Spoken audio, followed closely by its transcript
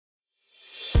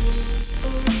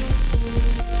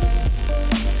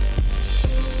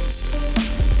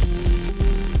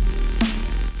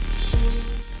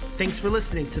Thanks for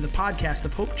listening to the podcast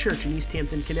of Hope Church in East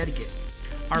Hampton, Connecticut.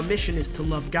 Our mission is to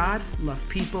love God, love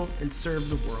people, and serve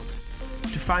the world.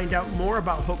 To find out more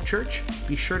about Hope Church,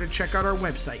 be sure to check out our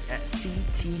website at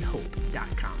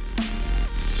cthope.com.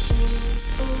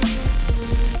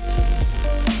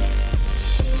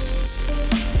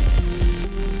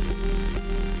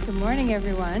 Good morning,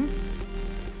 everyone.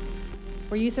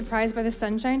 Were you surprised by the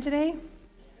sunshine today?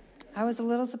 I was a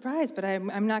little surprised, but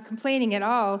I'm not complaining at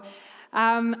all.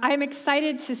 I'm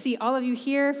excited to see all of you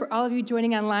here. For all of you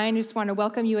joining online, I just want to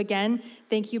welcome you again.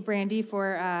 Thank you, Brandy,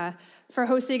 for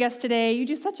hosting us today. You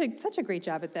do such a great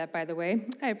job at that, by the way.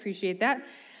 I appreciate that.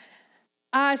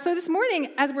 So this morning,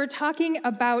 as we're talking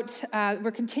about,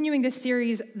 we're continuing this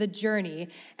series, The Journey,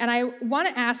 and I want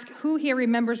to ask who here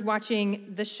remembers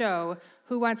watching the show,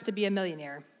 Who Wants to Be a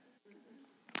Millionaire?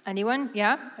 Anyone?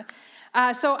 Yeah?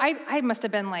 So I must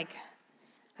have been like,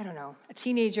 I don't know, a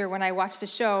teenager when I watched the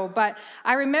show, but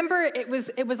I remember it was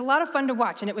a lot of fun to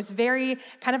watch, and it was very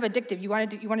kind of addictive. You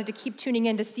wanted to keep tuning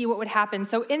in to see what would happen.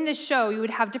 So in this show, you would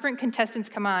have different contestants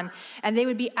come on, and they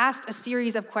would be asked a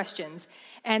series of questions.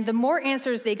 And the more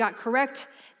answers they got correct,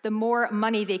 the more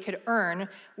money they could earn,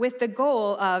 with the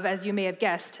goal of, as you may have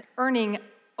guessed, earning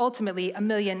ultimately $1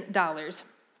 million.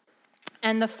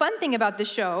 And the fun thing about the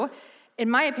show, in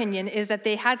my opinion, is that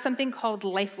they had something called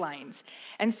lifelines.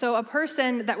 And so a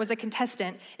person that was a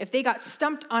contestant, if they got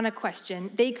stumped on a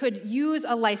question, they could use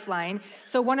a lifeline.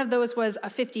 So one of those was a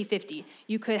 50-50.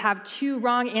 You could have 2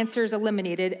 wrong answers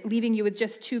eliminated, leaving you with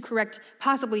just 2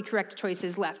 possibly correct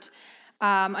choices left.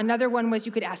 Another one was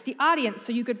you could ask the audience,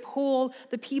 so you could poll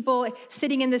the people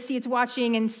sitting in the seats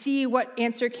watching and see what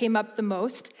answer came up the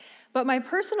most. But my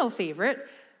personal favorite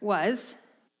was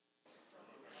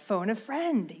phone a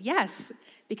friend. Yes,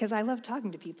 because I love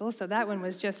talking to people, so that one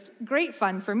was just great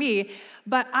fun for me.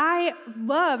 But I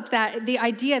loved the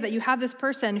idea that you have this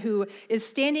person who is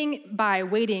standing by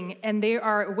waiting, and they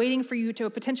are waiting for you to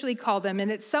potentially call them,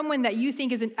 and it's someone that you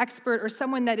think is an expert or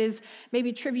someone that is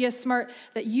maybe trivia smart,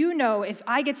 that you know if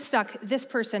I get stuck, this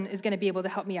person is going to be able to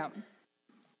help me out.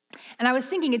 And I was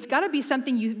thinking, it's got to be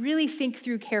something you really think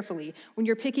through carefully when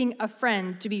you're picking a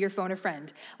friend to be your phone a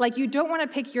friend. Like, you don't want to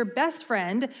pick your best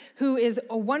friend who is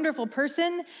a wonderful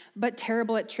person but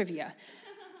terrible at trivia,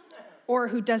 or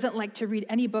who doesn't like to read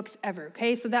any books ever,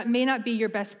 okay? So that may not be your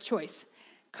best choice.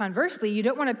 Conversely, you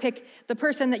don't want to pick the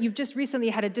person that you've just recently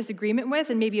had a disagreement with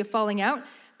and maybe a falling out,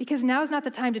 because now's not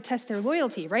the time to test their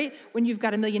loyalty, right? When you've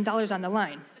got $1 million on the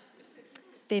line.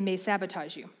 They may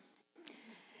sabotage you.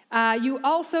 You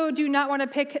also do not want to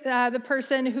pick the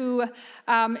person who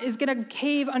is going to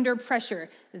cave under pressure.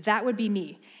 That would be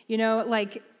me. You know,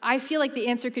 like, I feel like the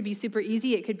answer could be super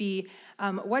easy. It could be,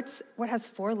 what has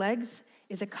 4 legs,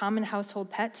 is a common household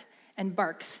pet, and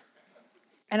barks.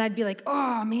 And I'd be like,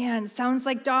 oh man, sounds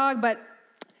like dog, but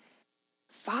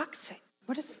fox?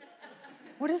 What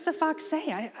does the fox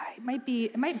say?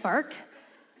 It might bark.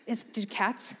 Did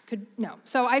cats? No.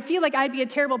 So I feel like I'd be a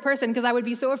terrible person because I would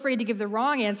be so afraid to give the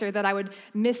wrong answer that I would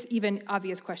miss even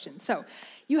obvious questions. So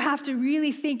you have to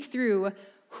really think through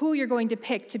who you're going to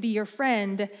pick to be your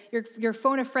friend, your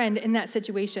phone a friend in that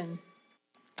situation.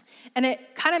 And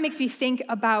it kind of makes me think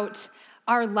about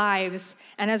our lives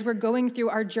and as we're going through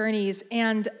our journeys.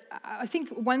 And I think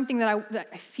one thing that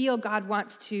I feel God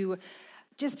wants to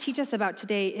just teach us about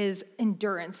today is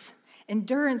endurance.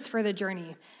 Endurance for the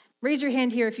journey. Raise your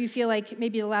hand here if you feel like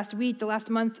maybe the last week, the last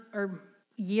month, or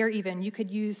year even, you could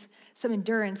use some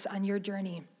endurance on your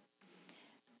journey.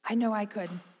 I know I could.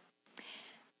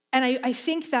 And I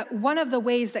think that one of the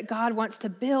ways that God wants to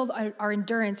build our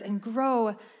endurance and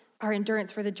grow our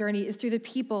endurance for the journey is through the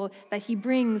people that he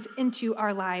brings into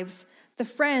our lives, the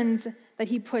friends that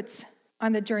he puts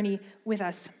on the journey with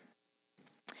us.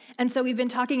 And so we've been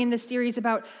talking in this series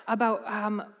about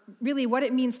really what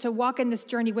it means to walk in this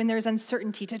journey when there's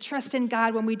uncertainty, to trust in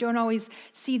God when we don't always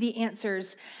see the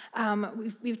answers.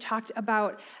 We've talked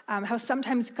about how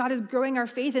sometimes God is growing our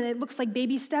faith, and it looks like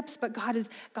baby steps, but God is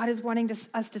wanting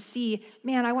us to see,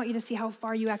 man, I want you to see how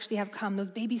far you actually have come. Those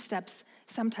baby steps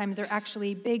sometimes are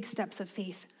actually big steps of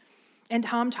faith. And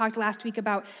Tom talked last week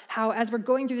about how as we're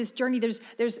going through this journey, there's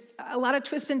a lot of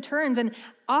twists and turns, and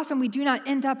often we do not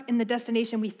end up in the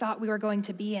destination we thought we were going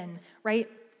to be in, right?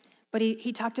 But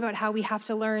he talked about how we have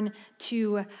to learn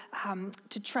to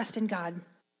trust in God,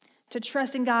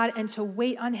 and to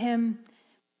wait on him,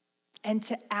 and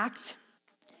to act.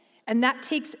 And that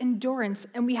takes endurance,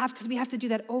 and because we have to do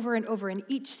that over and over. And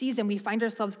each season, we find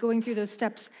ourselves going through those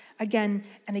steps again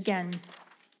and again.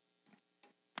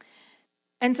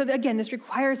 And so again, this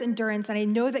requires endurance, and I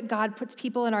know that God puts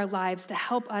people in our lives to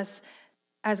help us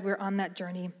as we're on that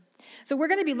journey. So we're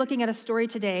going to be looking at a story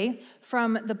today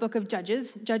from the book of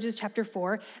Judges, Judges chapter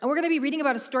 4, and we're going to be reading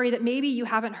about a story that maybe you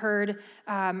haven't heard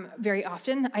very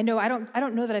often. I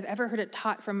don't know that I've ever heard it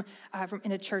taught from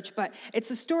in a church, but it's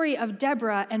the story of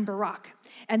Deborah and Barak,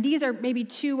 and these are maybe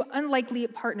two unlikely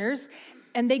partners.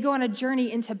 And they go on a journey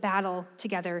into battle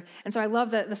together. And so I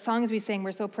love that the songs we sang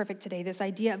were so perfect today, this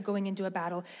idea of going into a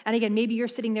battle. And again, maybe you're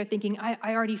sitting there thinking, I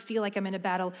already feel like I'm in a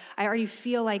battle. I already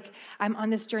feel like I'm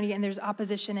on this journey and there's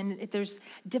opposition and there's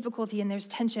difficulty and there's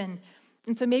tension.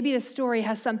 And so maybe this story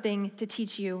has something to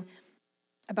teach you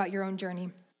about your own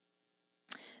journey.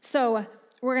 So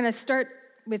we're going to start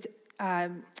with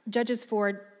Judges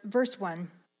 4, verse 1.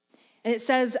 And it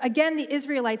says, "Again, the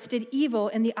Israelites did evil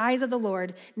in the eyes of the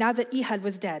Lord now that Ehud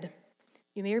was dead."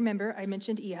 You may remember I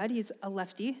mentioned Ehud. He's a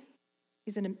lefty.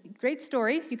 He's in a great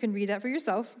story. You can read that for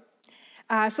yourself.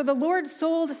 So the Lord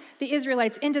sold the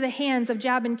Israelites into the hands of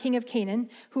Jabin, king of Canaan,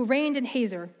 who reigned in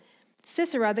Hazor.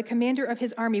 Sisera, the commander of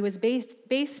his army, was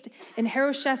based in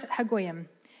Harosheth Hagoyim.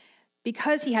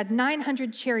 Because he had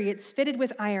 900 chariots fitted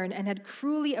with iron and had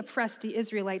cruelly oppressed the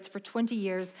Israelites for 20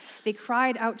 years, they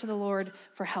cried out to the Lord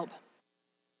for help.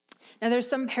 Now, there's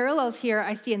some parallels here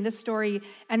I see in this story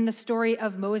and the story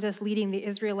of Moses leading the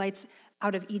Israelites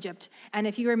out of Egypt. And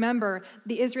if you remember,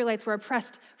 the Israelites were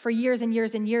oppressed for years and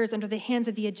years and years under the hands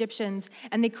of the Egyptians,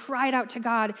 and they cried out to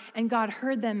God, and God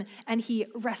heard them, and he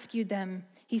rescued them.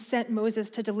 He sent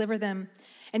Moses to deliver them.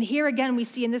 And here again, we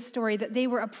see in this story that they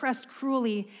were oppressed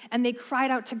cruelly, and they cried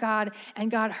out to God,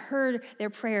 and God heard their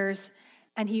prayers,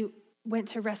 and he went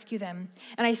to rescue them.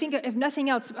 And I think, if nothing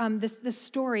else, this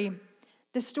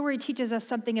story teaches us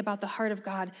something about the heart of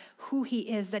God, who he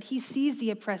is, that he sees the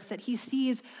oppressed, that he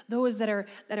sees those that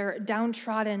are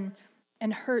downtrodden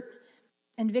and hurt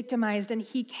and victimized, and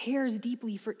he cares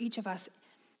deeply for each of us.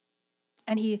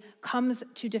 And he comes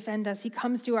to defend us. He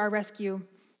comes to our rescue.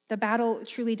 The battle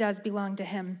truly does belong to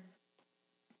him.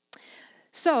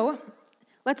 So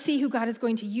let's see who God is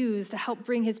going to use to help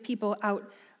bring his people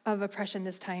out of oppression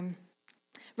this time.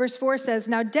 Verse 4 says,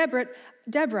 "Now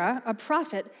Deborah, a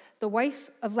prophet, the wife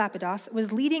of Lapidoth,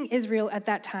 was leading Israel at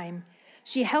that time.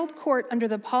 She held court under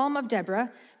the palm of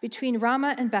Deborah between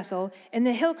Ramah and Bethel in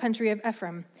the hill country of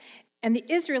Ephraim, and the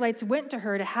Israelites went to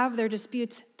her to have their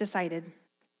disputes decided.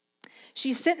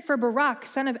 She sent for Barak,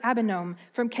 son of Abinoam,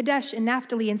 from Kadesh in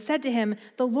Naphtali, and said to him,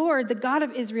 'The Lord, the God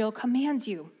of Israel, commands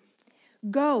you.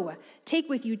 Go, take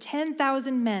with you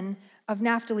 10,000 men of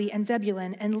Naphtali and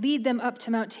Zebulun, and lead them up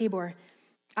to Mount Tabor.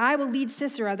 I will lead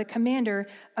Sisera, the commander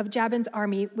of Jabin's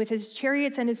army, with his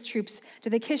chariots and his troops to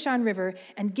the Kishon River,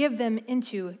 and give them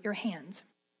into your hands.'"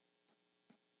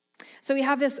 So we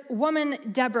have this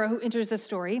woman, Deborah, who enters the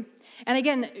story. And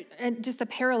again, just a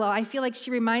parallel, I feel like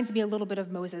she reminds me a little bit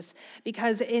of Moses,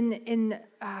 because in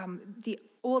the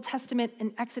Old Testament,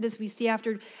 in Exodus, we see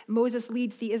after Moses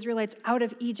leads the Israelites out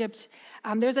of Egypt,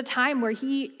 there's a time where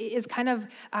he is kind of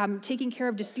taking care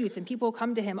of disputes, and people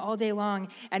come to him all day long,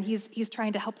 and he's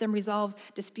trying to help them resolve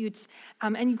disputes.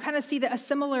 And you kind of see a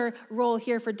similar role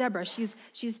here for Deborah. She's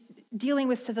dealing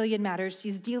with civilian matters.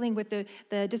 She's dealing with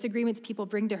the disagreements people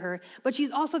bring to her, but she's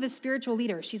also the spiritual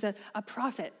leader. She's a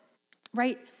prophet,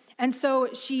 right? And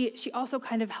so she also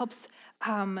kind of helps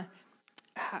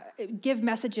give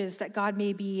messages that God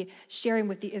may be sharing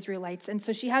with the Israelites. And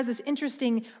so she has this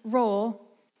interesting role,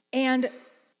 and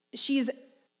she's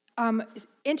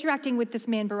interacting with this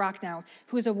man Barak now,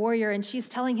 who is a warrior, and she's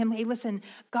telling him, "Hey, listen,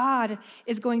 God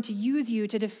is going to use you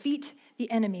to defeat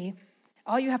the enemy.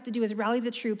 All you have to do is rally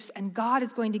the troops, and God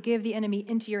is going to give the enemy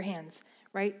into your hands,"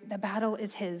 right? The battle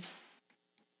is his.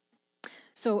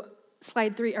 So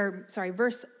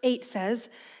verse 8 says,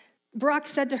 "Barak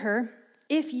said to her,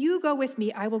 'If you go with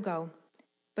me, I will go.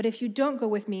 But if you don't go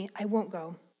with me, I won't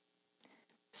go.'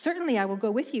 'Certainly I will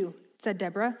go with you,' said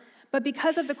Deborah. 'But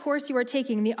because of the course you are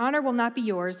taking, the honor will not be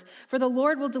yours, for the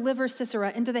Lord will deliver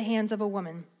Sisera into the hands of a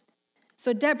woman.'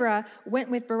 So Deborah went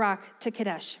with Barak to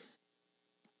Kadesh."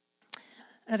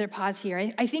 Another pause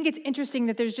here. I think it's interesting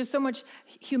that there's just so much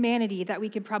humanity that we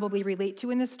can probably relate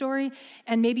to in this story,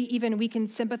 and maybe even we can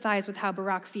sympathize with how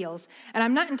Barak feels. And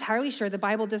I'm not entirely sure. The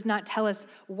Bible does not tell us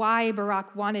why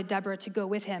Barak wanted Deborah to go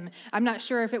with him. I'm not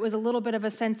sure if it was a little bit of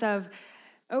a sense of,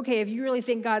 okay, if you really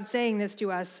think God's saying this to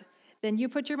us, then you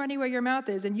put your money where your mouth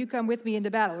is and you come with me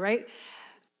into battle, right?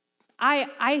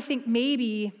 I think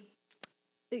maybe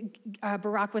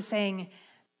Barak was saying,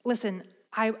 listen,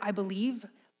 I believe,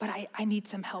 but I need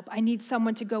some help. I need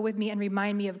someone to go with me and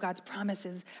remind me of God's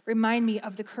promises, remind me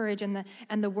of the courage and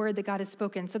the word that God has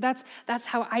spoken. So that's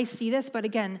how I see this. But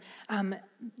again,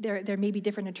 there may be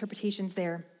different interpretations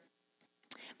there.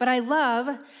 But I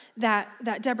love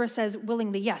that Deborah says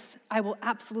willingly, yes, I will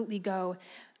absolutely go.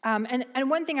 And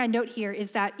one thing I note here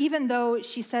is that even though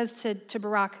she says to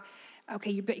Barak,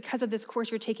 okay, because of this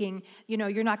course you're taking,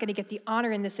 you're not going to get the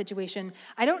honor in this situation,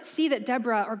 I don't see that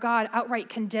Deborah or God outright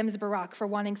condemns Barak for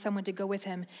wanting someone to go with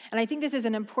him. And I think this is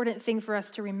an important thing for us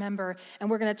to remember,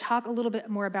 and we're going to talk a little bit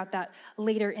more about that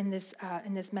later in this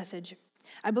message.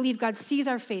 I believe God sees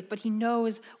our faith, but he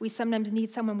knows we sometimes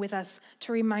need someone with us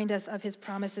to remind us of his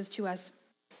promises to us.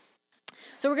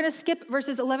 So we're going to skip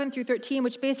verses 11 through 13,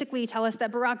 which basically tell us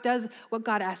that Barak does what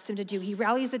God asks him to do. He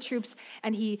rallies the troops,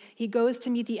 and he goes to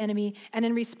meet the enemy, and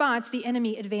in response, the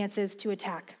enemy advances to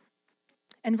attack.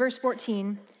 And verse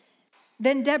 14,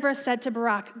 then Deborah said to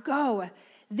Barak, go,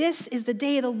 this is the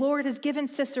day the Lord has given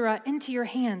Sisera into your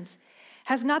hands.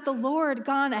 Has not the Lord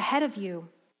gone ahead of you?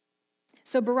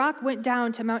 So Barak went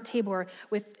down to Mount Tabor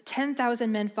with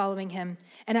 10,000 men following him.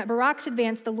 And at Barak's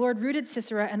advance, the Lord routed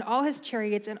Sisera and all his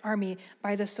chariots and army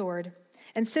by the sword.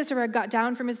 And Sisera got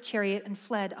down from his chariot and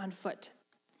fled on foot.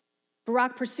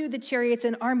 Barak pursued the chariots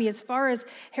and army as far as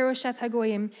Harosheth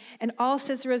Hagoyim, and all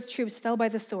Sisera's troops fell by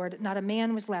the sword. Not a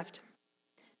man was left.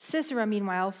 Sisera,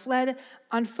 meanwhile, fled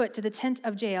on foot to the tent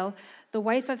of Jael, the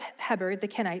wife of Heber the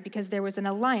Kenite, because there was an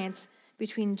alliance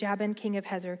between Jabin, king of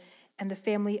Hazor, and the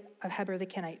family of Heber the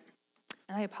Kenite.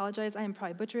 And I apologize, I am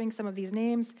probably butchering some of these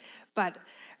names, but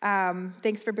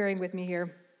thanks for bearing with me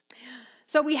here.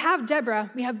 So we have Deborah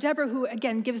who,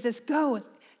 again, gives this, go,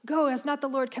 has not the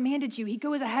Lord commanded you? He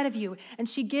goes ahead of you. And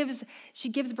she gives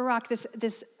Barak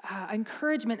this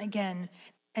encouragement again.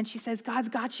 And she says, God's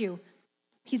got you.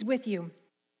 He's with you.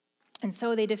 And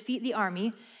so they defeat the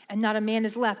army, and not a man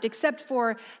is left, except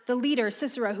for the leader,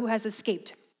 Sisera, who has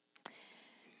escaped.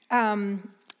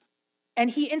 And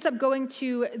he ends up going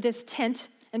to this tent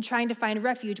and trying to find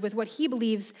refuge with what he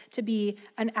believes to be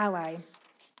an ally.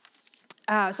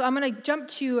 So I'm going to jump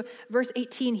to verse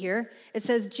 18 here. It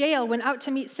says, Jael went out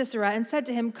to meet Sisera and said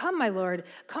to him, come, my lord,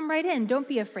 come right in, don't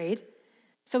be afraid.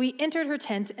 So he entered her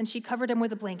tent, and she covered him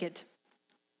with a blanket.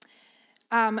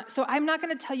 So I'm not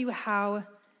going to tell you how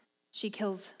she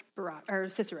kills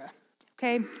Sisera,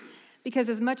 okay? Because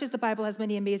as much as the Bible has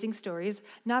many amazing stories,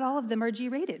 not all of them are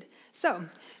G-rated. So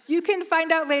you can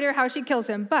find out later how she kills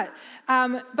him. But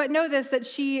know this, that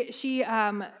she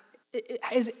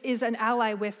is an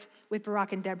ally with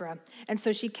Barak and Deborah. And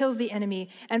so she kills the enemy.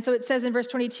 And so it says in verse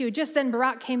 22, just then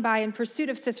Barak came by in pursuit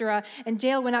of Sisera, and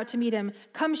Jael went out to meet him.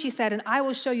 Come, she said, and I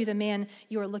will show you the man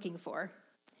you are looking for.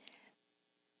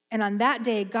 And on that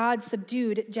day, God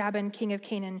subdued Jabin, king of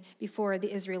Canaan, before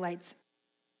the Israelites.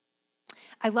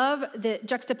 I love the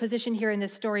juxtaposition here in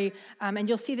this story, and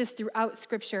you'll see this throughout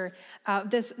Scripture,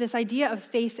 this idea of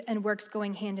faith and works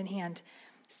going hand in hand.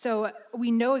 So we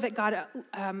know that God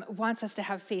wants us to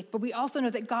have faith, but we also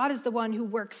know that God is the one who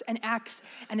works and acts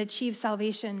and achieves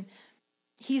salvation.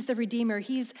 He's the Redeemer.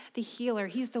 He's the healer.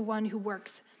 He's the one who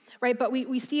works, right? But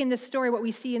we see in this story, what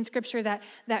we see in Scripture,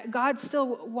 that God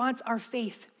still wants our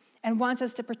faith and wants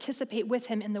us to participate with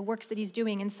him in the works that he's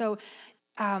doing. And so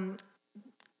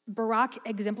Barak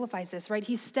exemplifies this, right?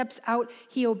 He steps out,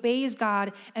 he obeys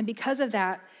God, and because of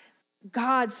that,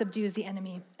 God subdues the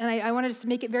enemy. And I wanted to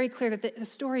make it very clear that the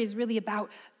story is really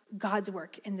about God's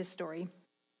work in this story.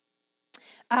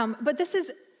 But this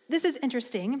is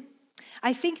interesting.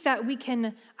 I think that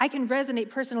I can resonate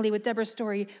personally with Deborah's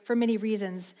story for many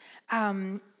reasons.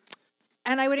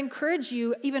 And I would encourage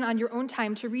you, even on your own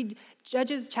time, to read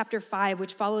Judges chapter 5,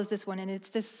 which follows this one. And it's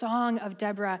this song of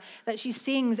Deborah that she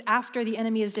sings after the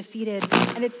enemy is defeated.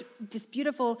 And it's this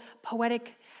beautiful,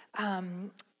 poetic,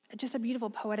 just a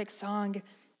beautiful, poetic song.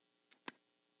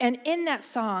 And in that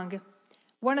song,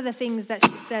 one of the things that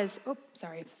she says,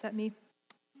 is that me?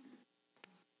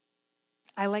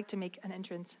 I like to make an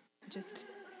entrance. Just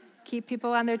keep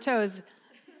people on their toes.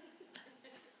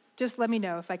 Just let me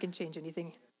know if I can change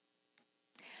anything.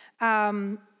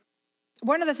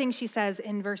 One of the things she says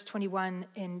in verse 21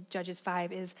 in Judges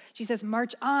 5 is, she says,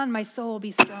 march on, my soul,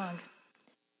 be strong.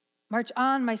 March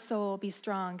on, my soul, be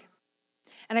strong.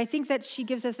 And I think that she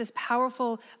gives us this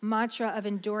powerful mantra of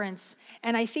endurance.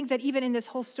 And I think that even in this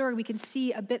whole story, we can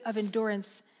see a bit of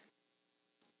endurance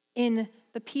in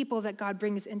the people that God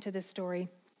brings into this story.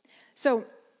 So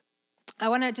I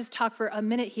want to just talk for a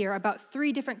minute here about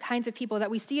 3 different kinds of people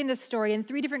that we see in this story, and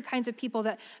 3 different kinds of people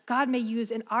that God may use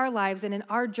in our lives and in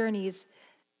our journeys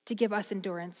to give us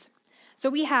endurance. So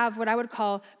we have what I would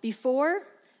call before,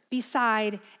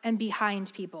 beside, and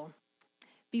behind people.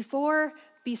 Before,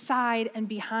 beside, and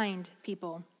behind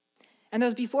people. And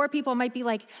those before people might be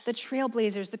like the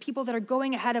trailblazers, the people that are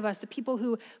going ahead of us, the people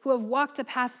who have walked the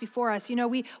path before us. You know,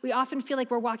 we often feel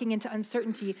like we're walking into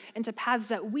uncertainty, into paths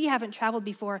that we haven't traveled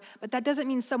before, but that doesn't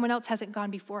mean someone else hasn't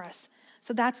gone before us.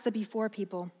 So that's the before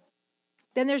people.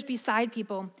 Then there's beside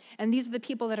people, and these are the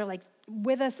people that are like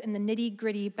with us in the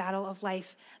nitty-gritty battle of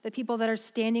life, the people that are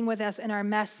standing with us in our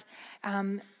mess,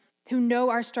 who know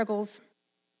our struggles.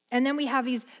 And then we have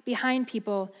these behind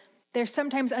people. They're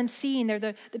sometimes unseen. They're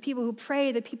the people who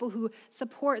pray, the people who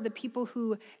support, the people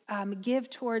who give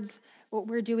towards what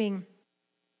we're doing,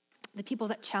 the people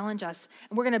that challenge us.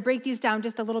 And we're going to break these down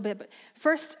just a little bit. But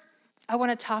first, I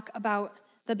want to talk about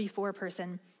the before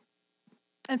person.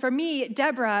 And for me,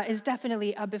 Deborah is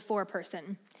definitely a before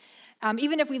person.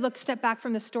 Even if we step back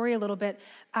from the story a little bit,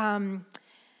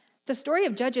 the story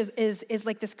of Judges is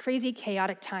like this crazy,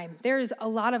 chaotic time. There's a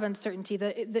lot of uncertainty.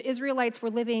 The Israelites were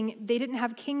living, they didn't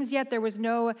have kings yet. There was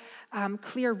no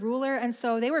clear ruler. And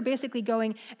so they were basically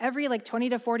going every 20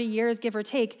 to 40 years, give or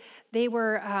take, they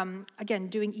were, again,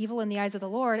 doing evil in the eyes of the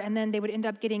Lord. And then they would end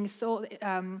up getting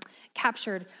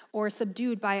captured or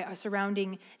subdued by a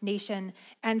surrounding nation.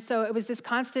 And so it was this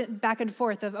constant back and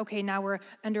forth of, okay, now we're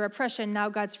under oppression. Now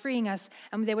God's freeing us.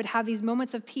 And they would have these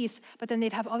moments of peace, but then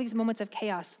they'd have all these moments of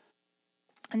chaos.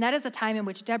 And that is the time in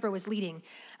which Deborah was leading.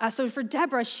 So for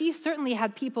Deborah, she certainly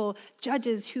had people,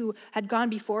 judges who had gone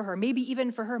before her. Maybe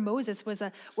even for her, Moses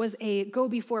was a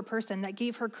go-before person that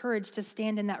gave her courage to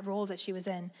stand in that role that she was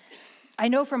in. I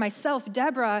know for myself,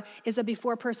 Deborah is a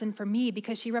before person for me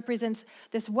because she represents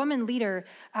this woman leader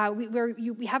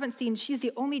we haven't seen. She's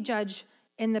the only judge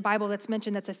in the Bible that's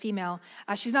mentioned that's a female.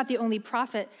 She's not the only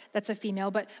prophet that's a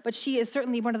female, but she is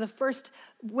certainly one of the first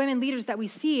women leaders that we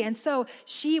see. And so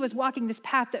she was walking this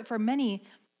path that for many,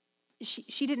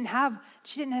 she didn't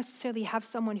necessarily have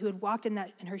someone who had walked in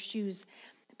her shoes.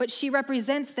 But she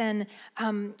represents then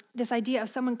this idea of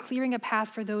someone clearing a path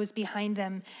for those behind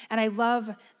them. And I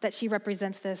love that she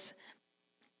represents this.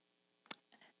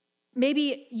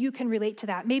 Maybe you can relate to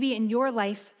that. Maybe in your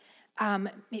life,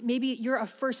 maybe you're a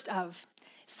first of.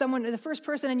 The first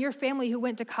person in your family who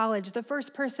went to college, the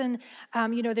first person,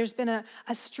 there's been a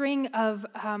string of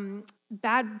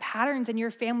bad patterns in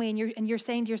your family, and you're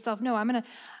saying to yourself, no, I'm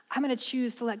gonna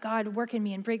choose to let God work in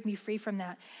me and break me free from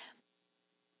that.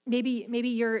 Maybe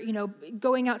you're,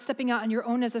 going out, stepping out on your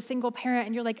own as a single parent,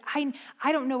 and you're like,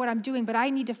 I don't know what I'm doing, but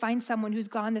I need to find someone who's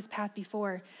gone this path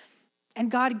before.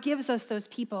 And God gives us those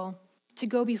people to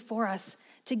go before us,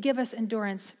 to give us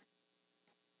endurance.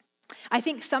 I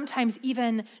think sometimes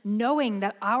even knowing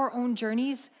that our own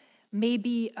journeys may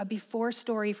be a before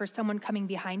story for someone coming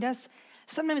behind us,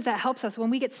 sometimes that helps us. When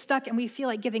we get stuck and we feel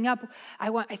like giving up,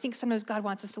 I think sometimes God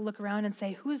wants us to look around and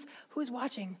say, who's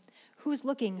watching? Who's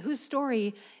looking? Whose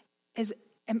story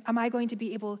am I going to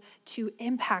be able to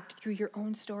impact through your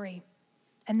own story?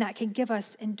 And that can give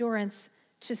us endurance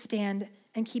to stand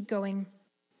and keep going.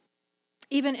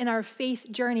 Even in our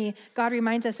faith journey, God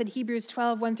reminds us in Hebrews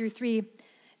 12, 1-3,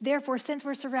 therefore, since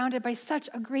we're surrounded by such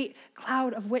a great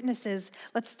cloud of witnesses,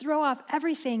 let's throw off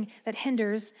everything that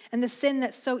hinders and the sin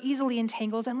that so easily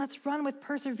entangles, and let's run with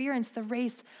perseverance the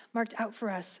race marked out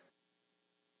for us.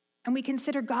 And we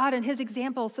consider God and his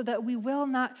example so that we will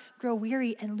not grow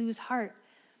weary and lose heart.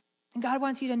 And God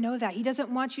wants you to know that. He doesn't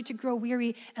want you to grow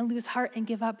weary and lose heart and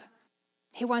give up.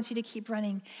 He wants you to keep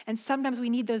running. And sometimes we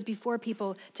need those before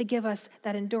people to give us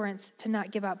that endurance to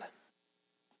not give up.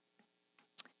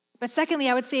 But secondly,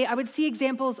 I would see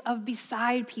examples of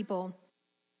beside people.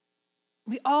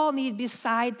 We all need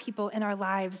beside people in our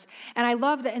lives. And I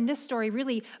love that in this story,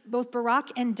 really, both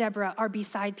Barak and Deborah are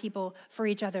beside people for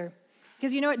each other.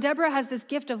 Because you know what? Deborah has this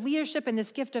gift of leadership and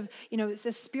this gift of, it's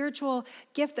this spiritual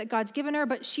gift that God's given her,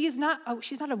 but she's not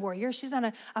a warrior. She's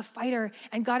not a fighter.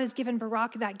 And God has given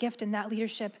Barak that gift and that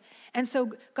leadership. And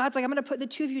so God's like, I'm going to put the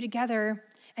two of you together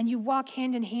and you walk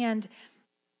hand in hand.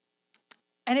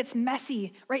 And it's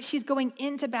messy, right? She's going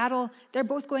into battle. They're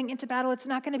both going into battle. It's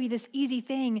not going to be this easy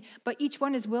thing, but each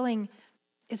one is willing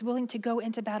to go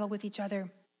into battle with each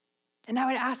other. And I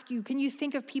would ask you, can you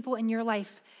think of people in your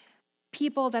life,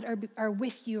 people that are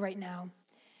with you right now?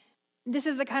 This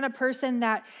is the kind of person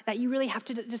that you really have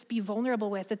to just be vulnerable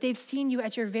with, that they've seen you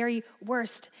at your very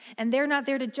worst. And they're not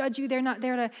there to judge you. They're not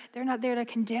there to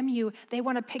condemn you. They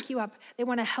want to pick you up. They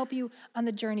want to help you on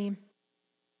the journey.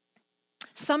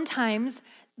 Sometimes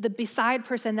the beside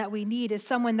person that we need is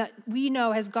someone that we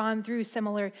know has gone through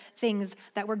similar things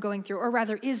that we're going through, or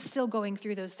rather is still going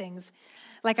through those things.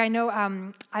 Like I know,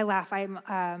 I laugh, I'm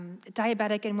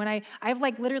diabetic, and when I've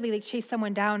literally chased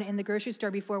someone down in the grocery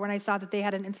store before when I saw that they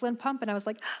had an insulin pump, and I was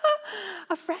like,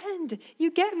 a friend,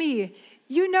 you get me.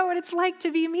 You know what it's like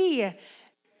to be me.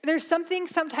 there's something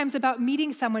sometimes about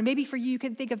meeting someone. Maybe for you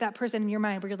can think of that person in your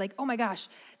mind where you're like, oh my gosh,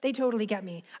 they totally get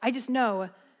me. I just know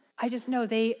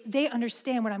they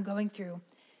understand what I'm going through.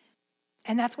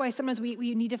 And that's why sometimes we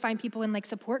need to find people in like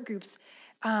support groups,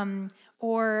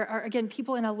 or again,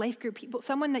 people in a life group,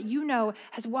 someone that you know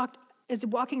is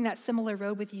walking that similar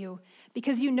road with you,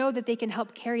 because you know that they can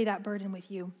help carry that burden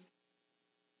with you.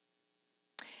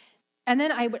 And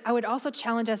then I would also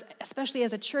challenge us, especially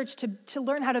as a church, to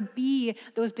learn how to be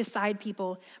those beside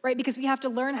people, right? Because we have to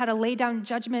learn how to lay down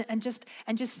judgment and just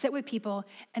sit with people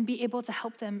and be able to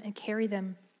help them and carry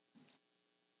them.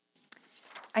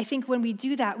 I think when we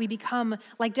do that, we become,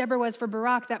 like Deborah was for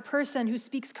Barak, that person who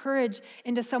speaks courage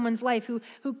into someone's life, who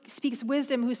speaks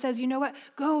wisdom, who says, you know what,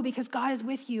 go because God is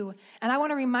with you. And I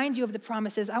want to remind you of the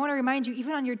promises. I want to remind you,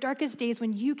 even on your darkest days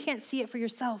when you can't see it for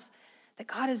yourself, that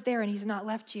God is there and he's not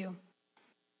left you.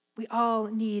 We all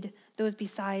need those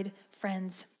beside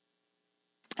friends.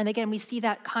 And again, we see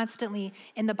that constantly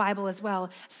in the Bible as well.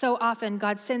 So often,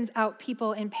 God sends out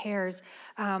people in pairs,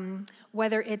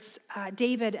 whether it's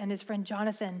David and his friend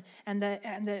Jonathan and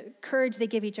the courage they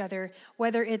give each other,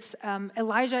 whether it's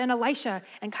Elijah and Elisha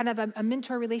and kind of a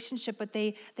mentor relationship, but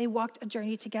they walked a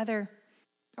journey together.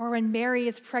 Or when Mary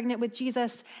is pregnant with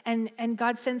Jesus and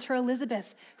God sends her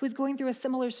Elizabeth, who's going through a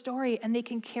similar story, and they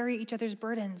can carry each other's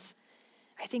burdens.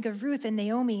 I think of Ruth and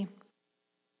Naomi,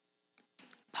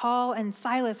 Paul and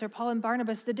Silas, or Paul and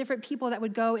Barnabas, the different people that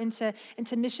would go into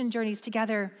mission journeys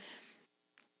together.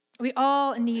 We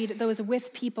all need those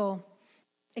with people.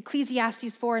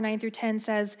 Ecclesiastes 4:9-10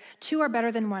 says, 2 are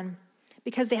better than one,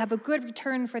 because they have a good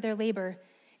return for their labor.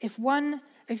 If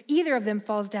either of them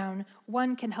falls down,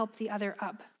 one can help the other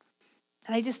up.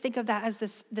 And I just think of that as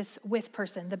this with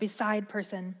person, the beside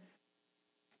person.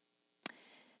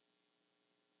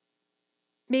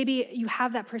 Maybe you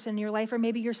have that person in your life, or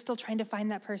maybe you're still trying to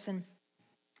find that person.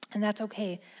 And that's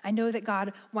okay. I know that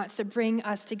God wants to bring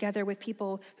us together with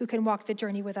people who can walk the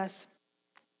journey with us.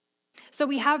 So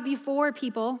we have before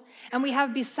people, and we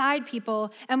have beside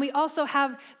people, and we also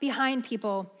have behind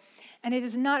people. And it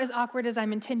is not as awkward as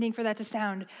I'm intending for that to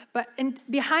sound. But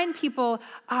behind people,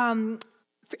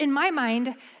 in my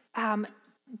mind,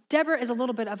 Deborah is a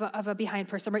little bit of a behind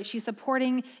person, right? She's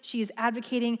supporting, she's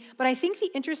advocating, but I think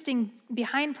the interesting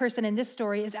behind person in this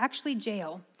story is actually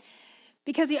Jael.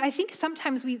 Because I think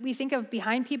sometimes we think of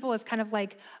behind people as kind of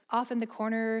like off in the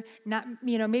corner, not,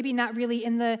 maybe not really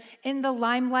in the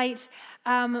limelight,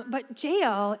 but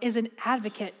Jael is an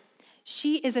advocate.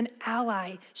 She is an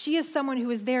ally. She is someone who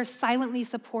is there silently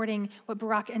supporting what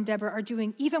Barak and Deborah are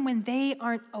doing, even when they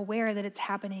aren't aware that it's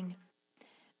happening,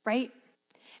 right?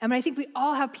 And I think we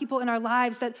all have people in our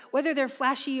lives that, whether they're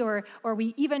flashy or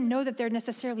we even know that they're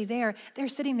necessarily there, they're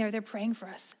sitting there, they're praying for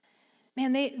us.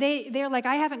 Man, they're like,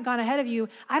 I haven't gone ahead of you.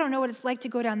 I don't know what it's like to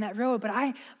go down that road, but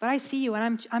I see you,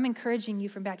 and I'm encouraging you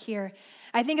from back here.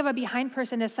 I think of a behind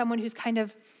person as someone who's kind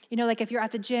of, like if you're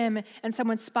at the gym and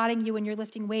someone's spotting you when you're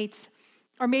lifting weights,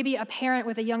 or maybe a parent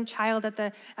with a young child at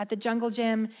the jungle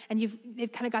gym, and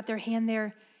they've kind of got their hand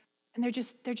there, and they're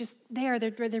just there.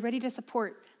 They're ready to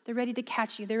support. They're ready to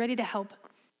catch you. They're ready to help.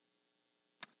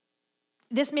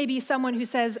 This may be someone who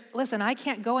says, listen, I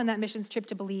can't go on that missions trip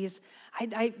to Belize.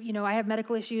 I have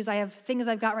medical issues. I have things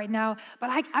I've got right now, but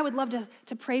I would love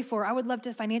to pray for. I would love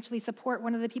to financially support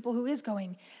one of the people who is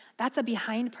going. That's a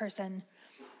behind person.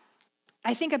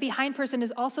 I think a behind person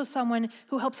is also someone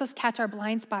who helps us catch our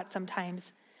blind spots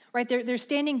sometimes. Right? They're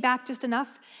standing back just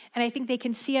enough, and I think they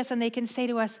can see us and they can say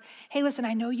to us, hey, listen,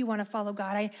 I know you want to follow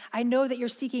God. I know that you're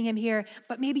seeking him here,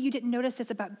 but maybe you didn't notice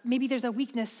this maybe there's a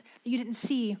weakness that you didn't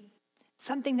see,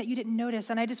 something that you didn't notice,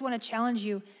 and I just want to challenge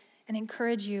you and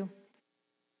encourage you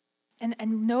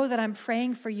and know that I'm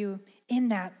praying for you in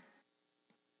that.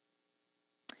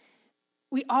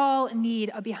 We all need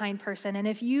a behind person. And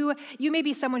if you may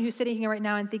be someone who's sitting here right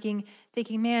now and thinking,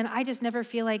 man, I just never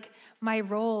feel like my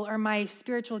role or my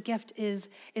spiritual gift is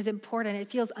important. It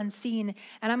feels unseen.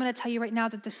 And I'm going to tell you right now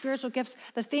that the spiritual gifts,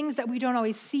 the things that we don't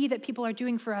always see that people are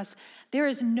doing for us, there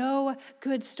is no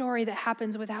good story that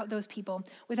happens without those people,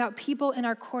 without people in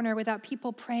our corner, without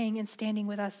people praying and standing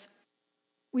with us.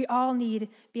 We all need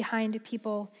behind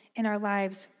people in our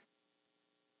lives.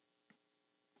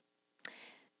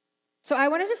 So I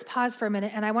want to just pause for a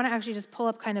minute, and I want to actually just pull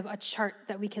up kind of a chart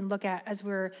that we can look at as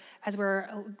we're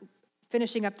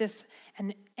finishing up this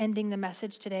and ending the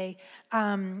message today.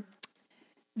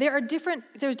 There's different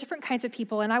kinds of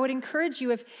people, and I would encourage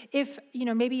you if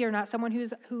maybe you're not someone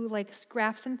who likes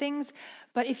graphs and things,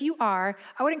 but if you are,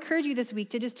 I would encourage you this week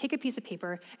to just take a piece of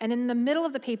paper, and in the middle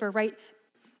of the paper write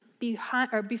behind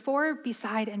or before,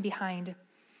 beside, and behind.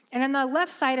 And on the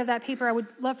left side of that paper, I would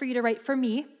love for you to write for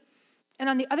me. And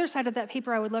on the other side of that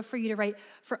paper, I would love for you to write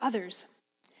for others.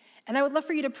 And I would love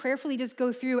for you to prayerfully just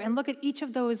go through and look at each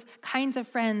of those kinds of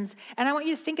friends. And I want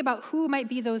you to think about who might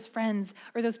be those friends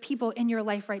or those people in your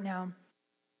life right now.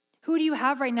 Who do you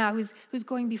have right now who's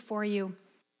going before you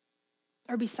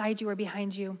or beside you or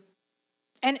behind you?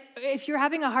 And if you're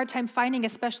having a hard time finding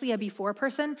especially a before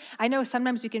person, I know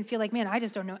sometimes we can feel like, man, I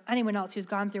just don't know anyone else who's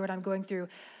gone through what I'm going through.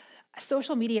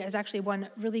 Social media is actually one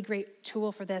really great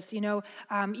tool for this.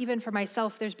 Even for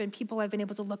myself, there's been people I've been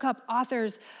able to look up,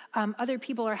 authors, other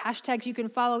people, or hashtags you can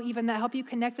follow even that help you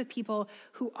connect with people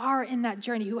who are in that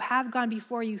journey, who have gone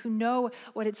before you, who know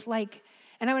what it's like.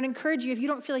 And I would encourage you, if you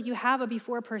don't feel like you have a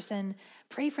before person,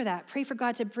 pray for that. Pray for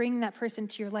God to bring that person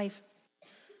to your life.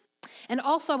 And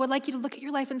also, I would like you to look at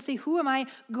your life and say, who am I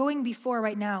going before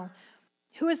right now?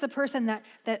 Who is the person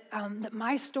that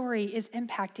my story is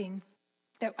impacting?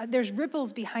 That there's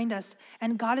ripples behind us,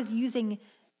 and God is using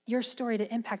your story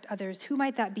to impact others. Who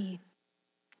might that be?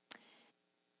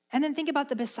 And then think about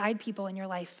the beside people in your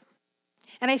life.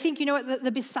 And I think,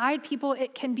 the beside people,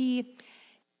 it can be,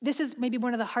 this is maybe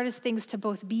one of the hardest things to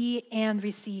both be and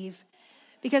receive.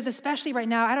 Because especially right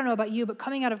now, I don't know about you, but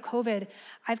coming out of COVID,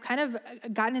 I've kind of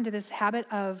gotten into this habit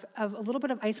of a little bit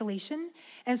of isolation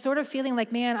and sort of feeling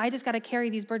like, man, I just got to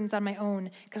carry these burdens on my own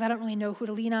because I don't really know who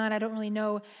to lean on. I don't really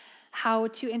know how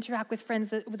to interact with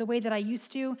friends the way that I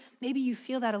used to. Maybe you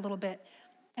feel that a little bit.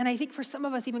 And I think for some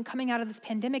of us, even coming out of this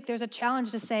pandemic, there's a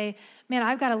challenge to say, man,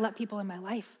 I've got to let people in my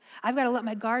life. I've got to let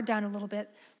my guard down a little bit.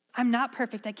 I'm not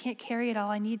perfect. I can't carry it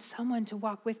all. I need someone to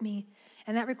walk with me.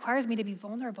 And that requires me to be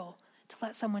vulnerable, to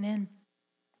let someone in.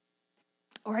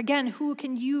 Or again, who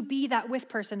can you be that with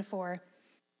person for?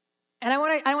 And I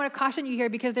want to caution you here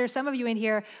because there's some of you in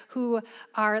here who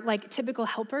are like typical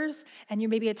helpers, and you're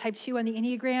maybe a type 2 on the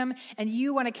Enneagram, and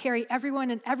you want to carry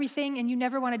everyone and everything, and you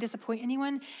never want to disappoint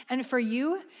anyone. And for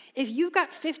you, if you've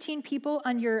got 15 people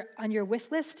on your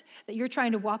wish list that you're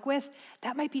trying to walk with,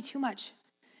 that might be too much.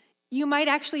 You might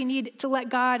actually need to let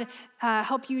God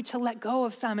help you to let go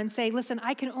of some and say, listen,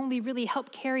 I can only really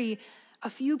help carry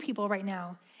a few people right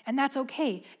now. And that's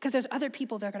okay, because there's other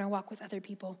people that are going to walk with other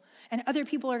people. And other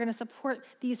people are going to support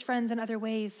these friends in other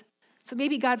ways. So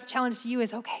maybe God's challenge to you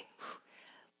is, okay,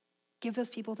 give those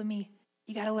people to me.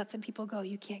 You got to let some people go.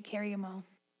 You can't carry them all.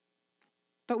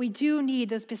 But we do need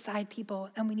those beside people,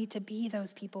 and we need to be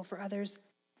those people for others.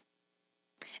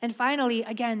 And finally,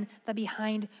 again, the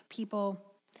behind people.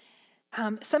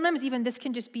 Sometimes even this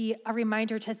can just be a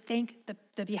reminder to thank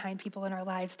the behind people in our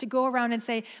lives, to go around and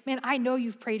say, man, I know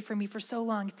you've prayed for me for so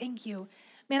long. Thank you.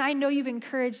 Man, I know you've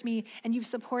encouraged me and you've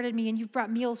supported me and you've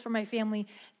brought meals for my family.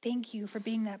 Thank you for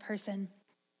being that person.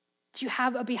 Do you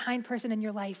have a behind person in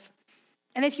your life?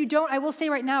 And if you don't, I will say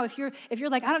right now, if you're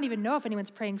like, I don't even know if anyone's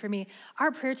praying for me,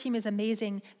 our prayer team is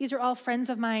amazing. These are all friends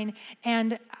of mine.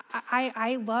 And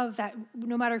I love that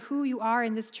no matter who you are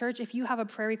in this church, if you have a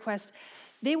prayer request,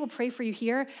 they will pray for you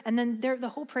here, and then the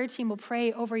whole prayer team will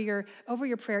pray over your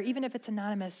prayer, even if it's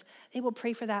anonymous. They will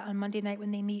pray for that on Monday night when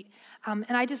they meet. And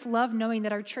I just love knowing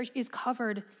that our church is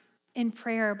covered in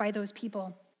prayer by those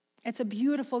people. It's a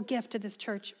beautiful gift to this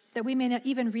church that we may not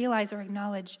even realize or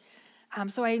acknowledge.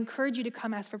 So I encourage you to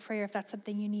come ask for prayer if that's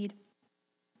something you need.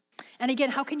 And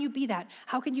again, how can you be that?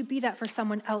 How can you be that for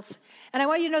someone else? And I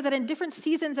want you to know that in different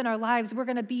seasons in our lives, we're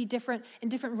going to be different in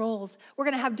different roles. We're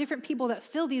going to have different people that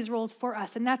fill these roles for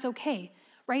us, and that's okay,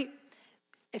 right?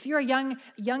 If you're a young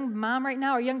mom right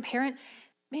now or young parent,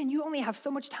 man, you only have so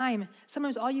much time.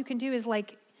 Sometimes all you can do is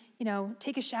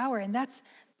take a shower, and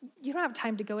you don't have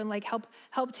time to go and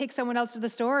help take someone else to the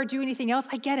store or do anything else.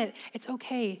 I get it. It's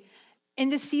okay. In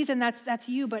this season, that's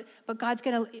you, but God's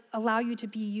going to allow you to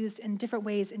be used in different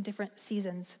ways in different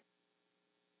seasons.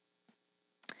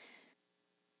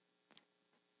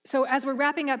 So as we're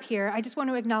wrapping up here, I just want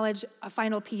to acknowledge a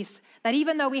final piece, that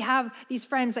even though we have these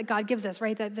friends that God gives us,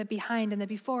 right, the behind and the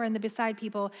before and the beside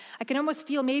people, I can almost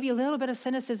feel maybe a little bit of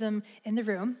cynicism in the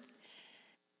room.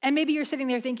 And maybe you're sitting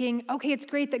there thinking, okay, it's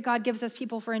great that God gives us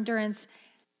people for endurance,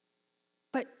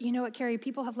 but you know what, Carrie,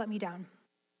 people have let me down.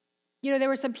 There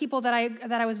were some people that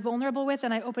I was vulnerable with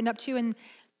and I opened up to, and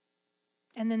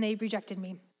then they rejected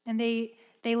me, and they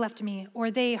left me, or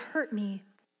they hurt me.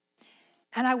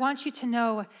 And I want you to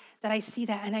know that I see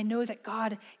that, and I know that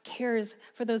God cares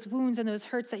for those wounds and those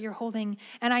hurts that you're holding.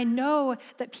 And I know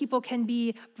that people can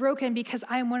be broken because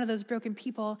I am one of those broken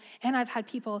people, and I've had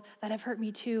people that have hurt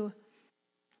me too.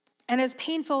 And as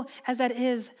painful as that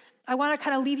is, I want to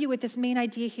kind of leave you with this main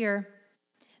idea here.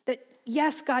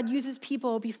 Yes, God uses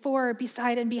people before,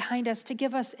 beside, and behind us to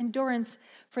give us endurance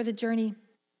for the journey.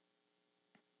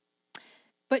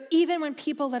 But even when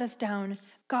people let us down,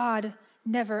 God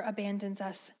never abandons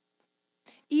us.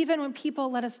 Even when people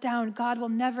let us down, God will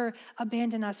never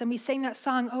abandon us. And we sang that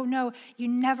song, "Oh no, you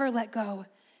never let go.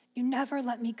 You never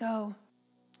let me go."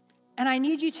 And I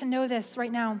need you to know this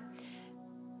right now,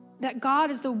 that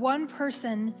God is the one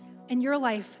person in your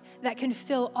life that can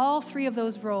fill all three of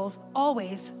those roles,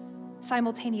 always,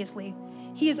 simultaneously.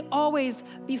 He is always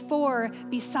before,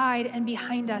 beside, and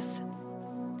behind us.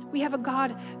 We have a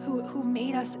God who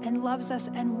made us and loves us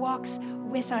and walks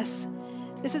with us.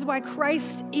 This is why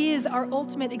Christ is our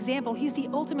ultimate example. He's the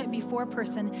ultimate before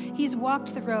person. He's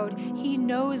walked the road. He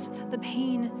knows the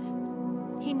pain.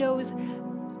 He knows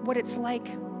what it's like.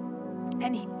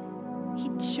 And he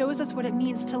shows us what it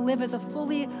means to live as a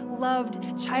fully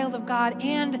loved child of God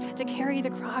and to carry the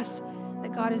cross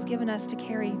that God has given us to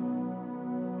carry.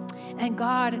 And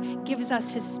God gives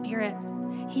us his Spirit.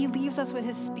 He leaves us with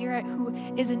his Spirit, who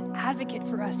is an advocate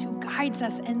for us, who guides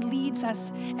us and leads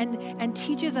us and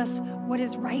teaches us what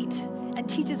is right and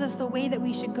teaches us the way that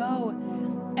we should go.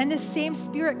 And this same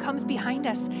Spirit comes behind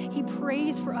us. He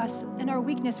prays for us in our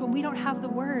weakness when we don't have the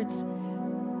words.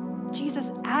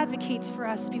 Jesus advocates for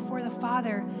us before the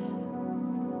Father.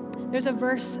 There's a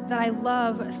verse that I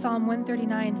love, Psalm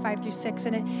 139, 5-6,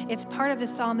 and it's part of the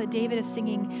psalm that David is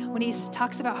singing when he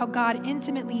talks about how God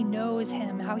intimately knows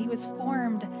him, how he was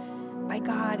formed by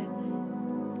God,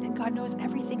 and God knows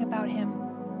everything about him.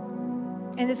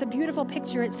 And it's a beautiful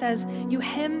picture. It says, "You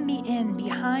hem me in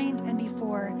behind and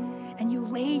before, and you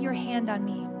lay your hand on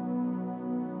me.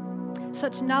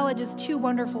 Such knowledge is too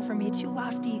wonderful for me, too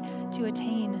lofty to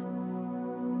attain."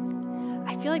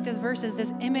 I feel like this verse is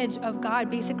this image of God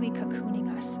basically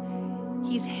cocooning us.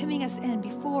 He's hemming us in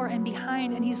before and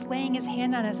behind, and he's laying his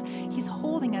hand on us. He's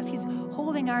holding us. He's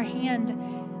holding our hand.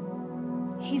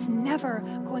 He's never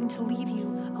going to leave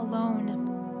you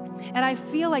alone. And I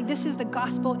feel like this is the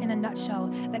gospel in a nutshell,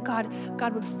 that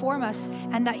God would form us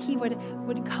and that he would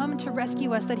come to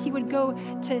rescue us, that he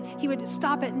would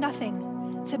stop at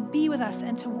nothing to be with us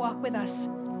and to walk with us,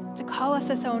 to call us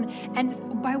his own. And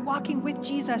by walking with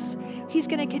Jesus, he's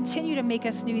going to continue to make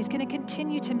us new. He's going to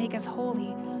continue to make us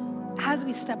holy as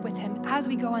we step with him, as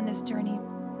we go on this journey.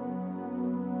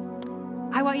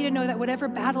 I want you to know that whatever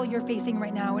battle you're facing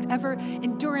right now, whatever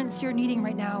endurance you're needing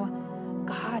right now,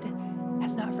 God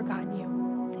has not forgotten you.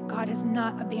 God has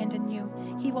not abandoned you.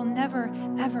 He will never,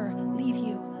 ever leave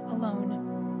you alone.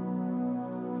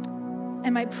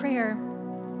 And my prayer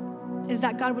is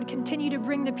that God would continue to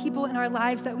bring the people in our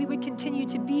lives, that we would continue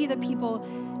to be the people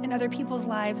in other people's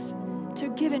lives, to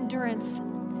give endurance.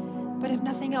 But if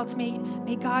nothing else, may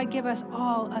God give us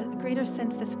all a greater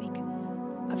sense this week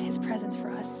of his presence for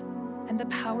us and the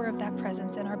power of that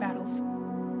presence in our battles.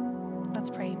 Let's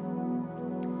pray.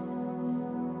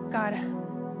 God,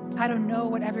 I don't know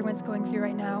what everyone's going through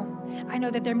right now. I know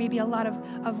that there may be a lot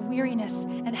of weariness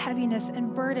and heaviness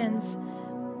and burdens.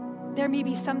 There may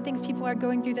be some things people are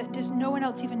going through that just no one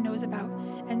else even knows about,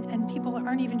 and people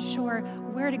aren't even sure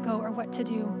where to go or what to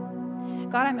do.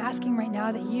 God, I'm asking right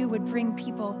now that you would bring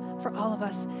people for all of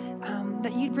us,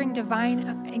 that you'd bring divine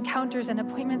encounters and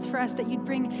appointments for us, that you'd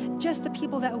bring just the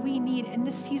people that we need in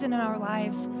this season in our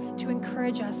lives to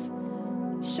encourage us.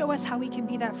 Show us how we can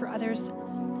be that for others.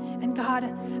 And God,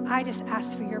 I just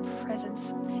ask for your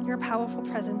presence, your powerful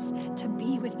presence to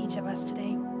be with each of us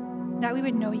today, that we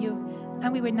would know you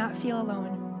and we would not feel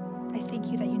alone. I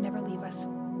thank you that you never leave us.